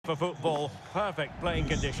for football, perfect playing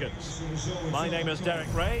conditions. My name is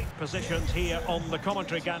Derek Ray, positioned here on the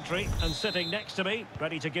commentary gantry, and sitting next to me,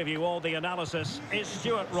 ready to give you all the analysis, is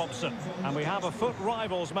Stuart Robson. And we have a foot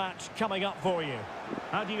rivals match coming up for you.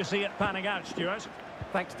 How do you see it panning out, Stuart?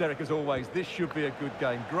 Thanks, Derek, as always. This should be a good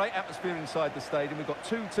game. Great atmosphere inside the stadium. We've got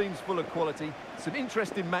two teams full of quality, some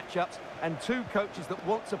interesting matchups, and two coaches that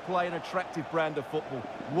want to play an attractive brand of football.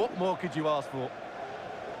 What more could you ask for?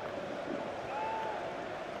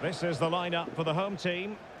 This is the lineup for the home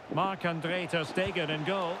team. Marc-André ter Stegen in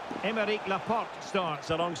goal. Aymeric Laporte starts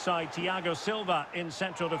alongside Thiago Silva in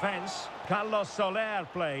central defence. Carlos Soler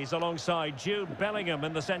plays alongside Jude Bellingham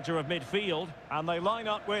in the centre of midfield. And they line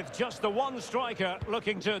up with just the one striker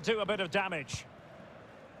looking to do a bit of damage.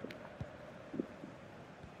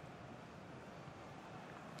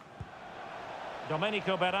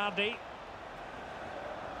 Domenico Berardi.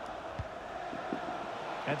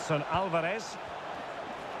 Edson Alvarez.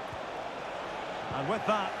 And with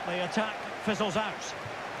that, the attack fizzles out.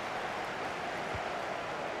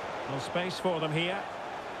 No space for them here.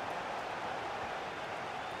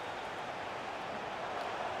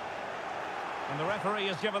 And the referee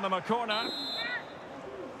has given them a corner.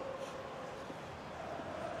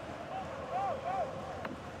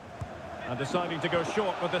 And deciding to go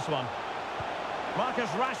short with this one. Marcus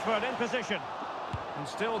Rashford in position. And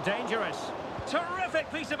still dangerous.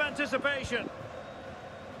 Terrific piece of anticipation.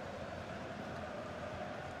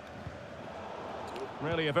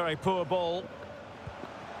 Really a very poor ball.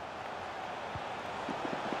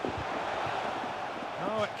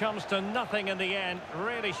 Oh, it comes to nothing in the end.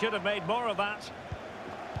 Really should have made more of that.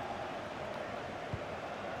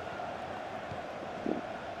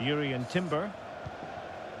 Jurrien Timber.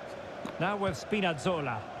 Now with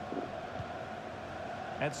Spinazzola.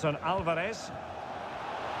 Edson Alvarez.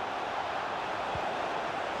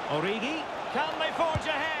 Origi. Can they forge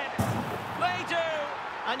ahead? They do!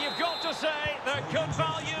 And you've got to say they're good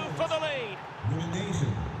value for the lead.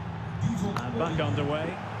 And back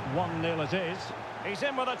underway. 1-0 it is. He's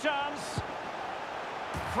in with a chance.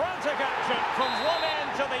 Frantic action from one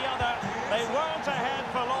end to the other. They weren't ahead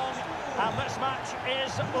for long. And this match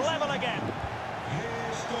is level again.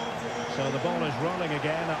 So the ball is rolling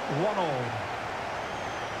again at 1-1.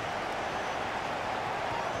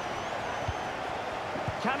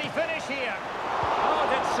 Can he finish here? Oh,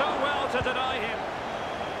 did so well to deny him.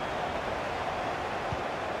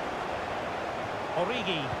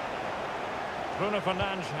 Origi. Bruno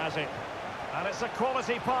Fernandes has it. And it's a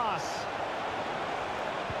quality pass.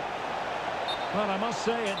 Well, I must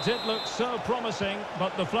say it did look so promising,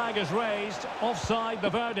 but the flag is raised. Offside the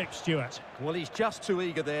verdict, Stuart. Well, he's just too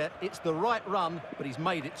eager there. It's the right run, but he's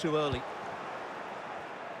made it too early.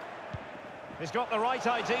 He's got the right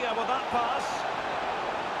idea with that pass.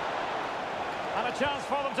 And a chance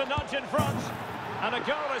for them to nudge in front. And a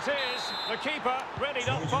goal it is. The keeper really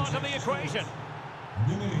not part of the equation.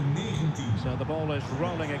 So the ball is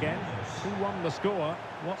rolling again. 2-1 the score.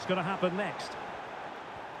 What's going to happen next?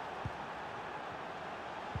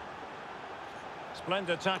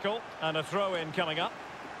 Splendid tackle and a throw-in coming up.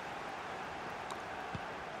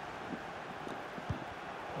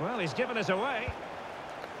 Well, he's given us away.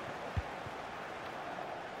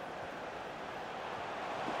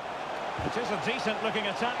 It is a decent-looking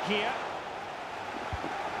attack here.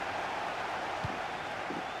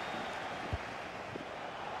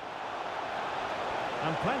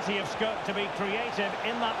 And plenty of scope to be creative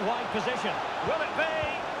in that wide position. Will it be?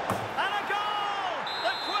 And a goal!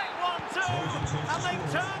 The quick one too! And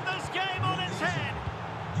they've turned this game on its head.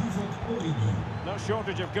 No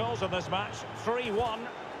shortage of goals in this match. 3-1.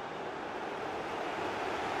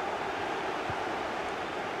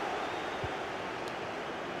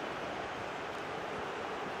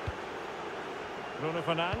 Bruno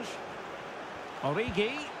Fernandes.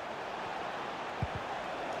 Origi.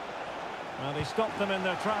 Well, they stopped them in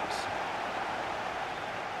their tracks.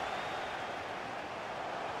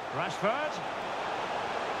 Rashford.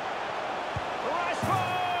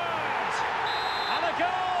 Rashford! And a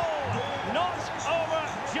goal! Not over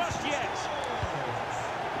just yet.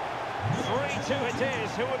 3-2 it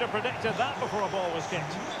is. Who would have predicted that before a ball was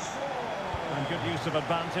kicked? And good use of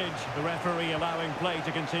advantage. The referee allowing play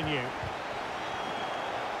to continue.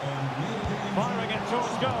 Firing it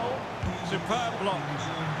towards goal. Superb block.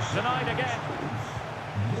 Denied again.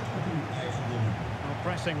 Oh,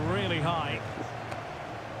 pressing really high.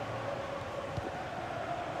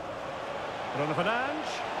 Bruno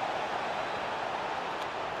Fernandes.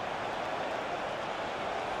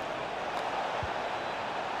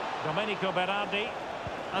 Domenico Berardi.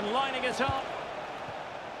 And lining it up.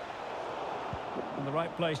 In the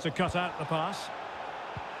right place to cut out the pass.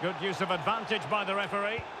 Good use of advantage by the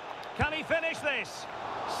referee. Can he finish this?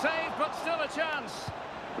 Save, but still a chance.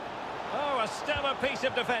 Oh, a stellar piece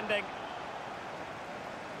of defending.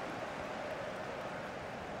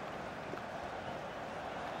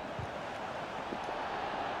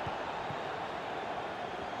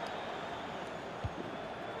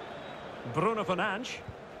 Bruno Fernandes.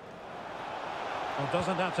 Well,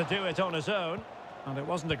 doesn't have to do it on his own. And it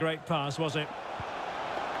wasn't a great pass, was it?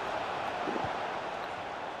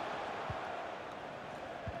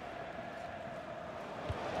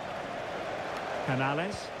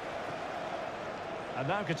 Canales. And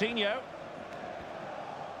now Coutinho.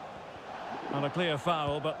 And a clear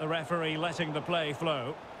foul, but the referee letting the play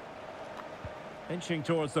flow. Inching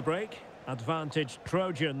towards the break. Advantage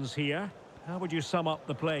Trojans here. How would you sum up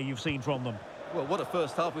the play you've seen from them? Well, what a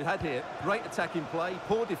first half we've had here. Great attacking play,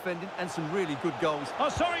 poor defending, and some really good goals. Oh,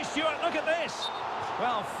 sorry, Stuart, look at this.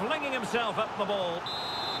 Well, flinging himself up the ball.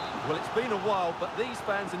 Well, it's been a while, but these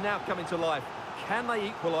fans are now coming to life. Can they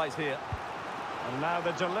equalise here? And now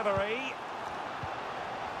the delivery.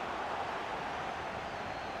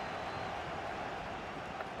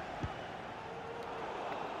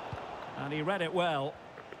 And he read it well.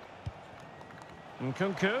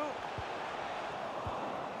 Nkunku.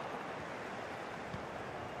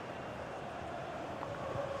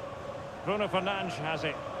 Bruno Fernandes has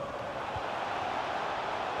it.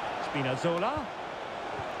 Spinazzola.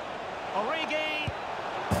 Origi.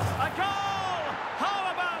 A goal!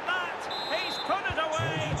 How about that? He's put it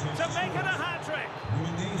away to make it a hat-trick.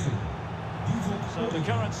 So the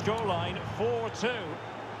current scoreline, 4-2.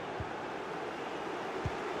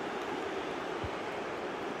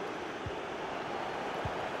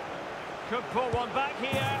 Could pull one back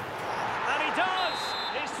here. And he does!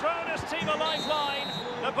 He's thrown his team a lifeline.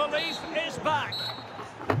 The belief is back.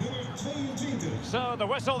 So the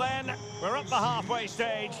whistle then. We're up the halfway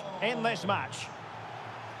stage in this match.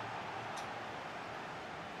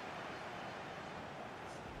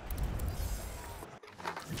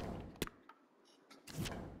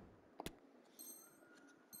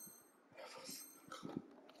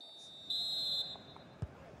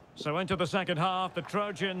 So into the second half, the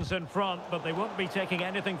Trojans in front, but they won't be taking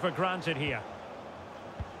anything for granted here.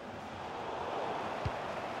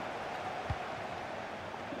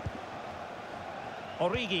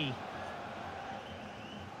 Origi.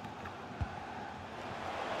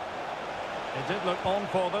 It did look on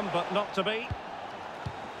for them, but not to be.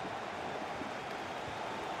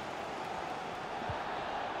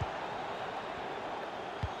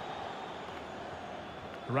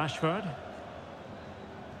 Rashford.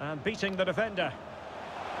 And beating the defender.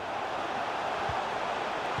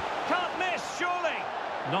 Can't miss, surely!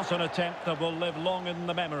 Not an attempt that will live long in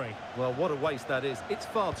the memory. Well, what a waste that is. It's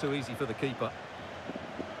far too easy for the keeper.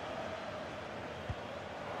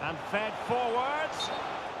 And fed forwards.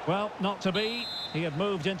 Well, not to be. He had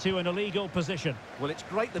moved into an illegal position. Well, it's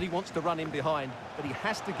great that he wants to run in behind, but he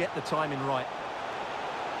has to get the timing right.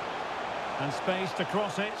 And space to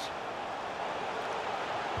cross it.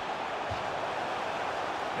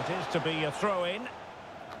 It is to be a throw-in.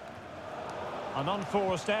 An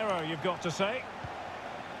unforced error, you've got to say.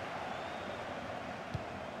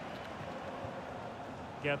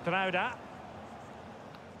 Gertruida.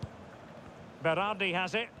 Berardi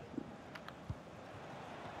has it.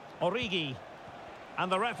 Origi.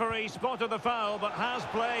 And the referee spotted the foul, but has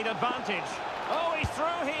played advantage. Oh, he's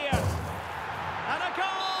through here. And a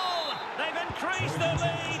goal! They've increased their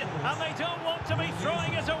lead, and they don't want to be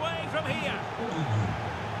throwing it away from here.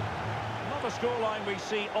 Not a scoreline we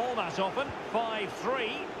see all that often.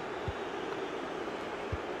 5-3.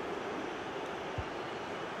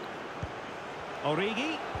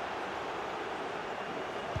 Origi.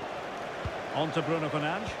 On to Bruno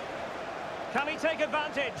Fernandes. Can he take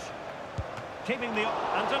advantage? Keeping the...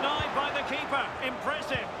 and denied by the keeper.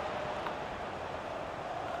 Impressive.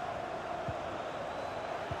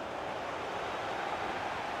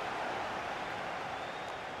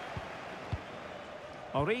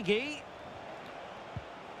 Origi.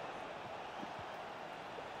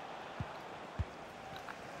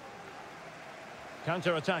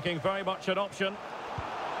 Counter-attacking, very much an option.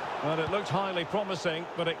 Well, it looked highly promising,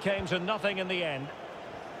 but it came to nothing in the end.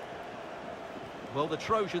 Well, the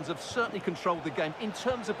Trojans have certainly controlled the game in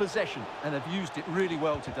terms of possession and have used it really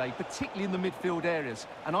well today, particularly in the midfield areas.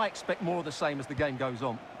 And I expect more of the same as the game goes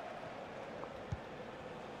on.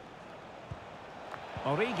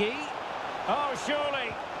 Origi. Oh,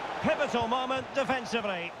 surely. Pivotal moment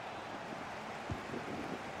defensively.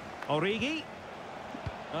 Origi.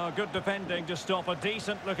 Oh, good defending to stop a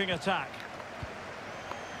decent-looking attack.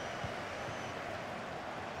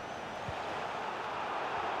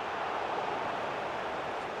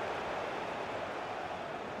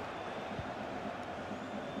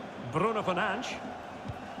 Bruno Fernandes.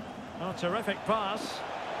 Oh, terrific pass.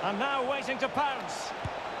 And now waiting to pounce.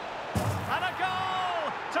 And a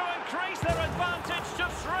goal to increase their advantage to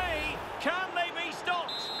 3. Can they be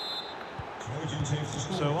stopped?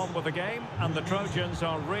 So on with the game, and the Trojans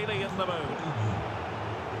are really in the mood.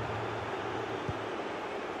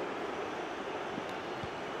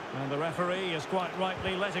 And the referee is quite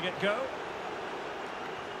rightly letting it go.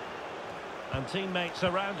 And teammates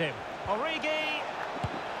around him. Origi!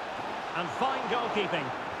 And fine goalkeeping.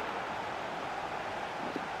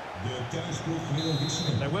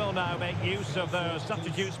 They will now make use of their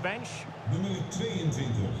substitutes bench. Nummer 22,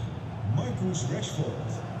 Marcus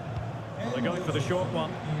Rashford. Well, they're going for the short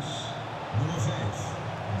one. Nummer 5,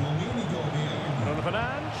 Domenico. Bruno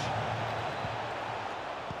Fernandes.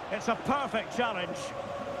 It's a perfect challenge.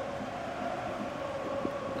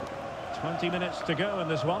 20 minutes to go in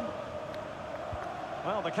this one.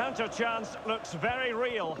 Well, the counter chance looks very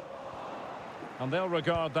real. And they'll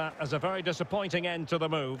regard that as a very disappointing end to the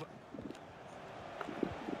move.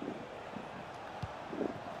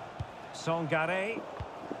 Sangare.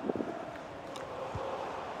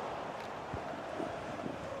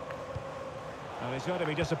 And he's going to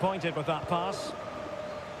be disappointed with that pass.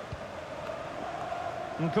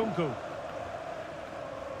 Nkunku.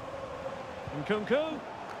 Nkunku.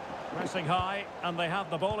 Pressing high, and they have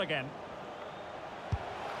the ball again.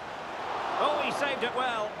 Oh, he saved it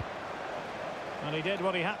well. And he did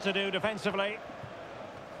what he had to do defensively.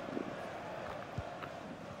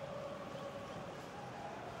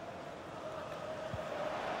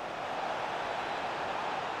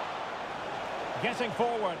 Getting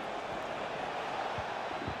forward.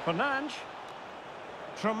 Fernandes.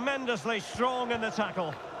 Tremendously strong in the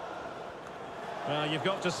tackle. Well, you've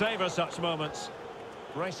got to savour such moments.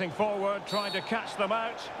 Racing forward, trying to catch them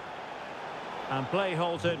out. And play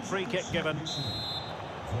halted, free kick given.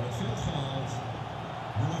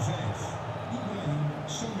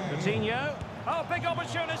 Coutinho. Oh, big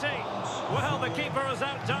opportunity. Well, the keeper has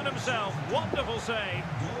outdone himself. Wonderful save.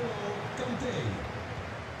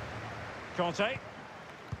 Conte.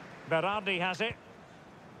 Berardi has it.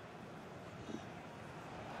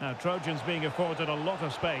 Now, Trojans being afforded a lot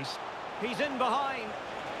of space. He's in behind.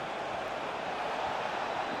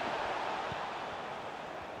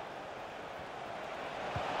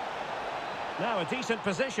 Now a decent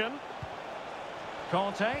position.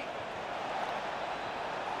 Conte.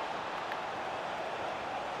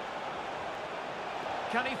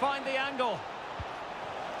 Can he find the angle?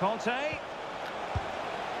 Conte.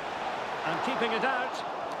 And keeping it out.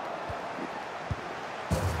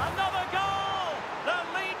 Another goal! The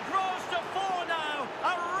lead grows to 4 now.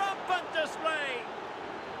 A rampant display.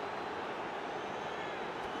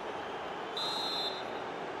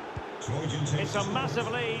 It's a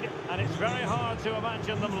massive lead, and it's very hard to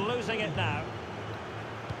imagine them losing it now.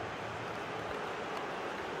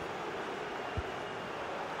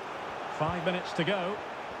 Five minutes to go.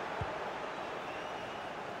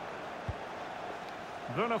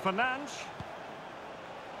 Bruno Fernandes.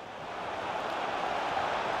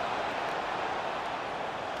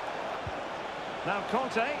 Now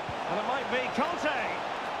Conte, and it might be Conte.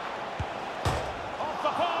 Off the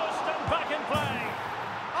post and back in play.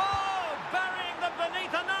 Oh, burying them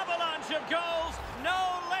beneath an avalanche of goals.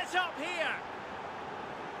 No let up here.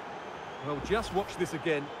 Well, just watch this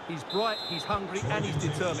again. He's bright, he's hungry, and he's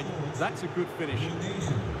determined. That's a good finish.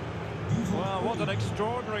 Well, what an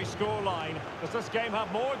extraordinary scoreline. Does this game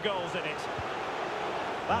have more goals in it?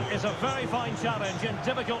 That is a very fine challenge in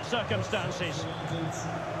difficult circumstances.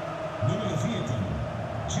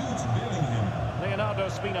 Leonardo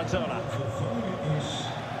Spinazzola.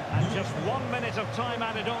 And just 1 minute of time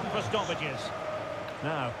added on for stoppages.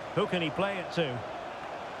 Now, who can he play it to?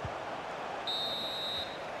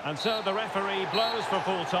 And so the referee blows for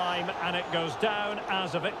full time, and it goes down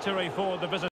as a victory for the visitors.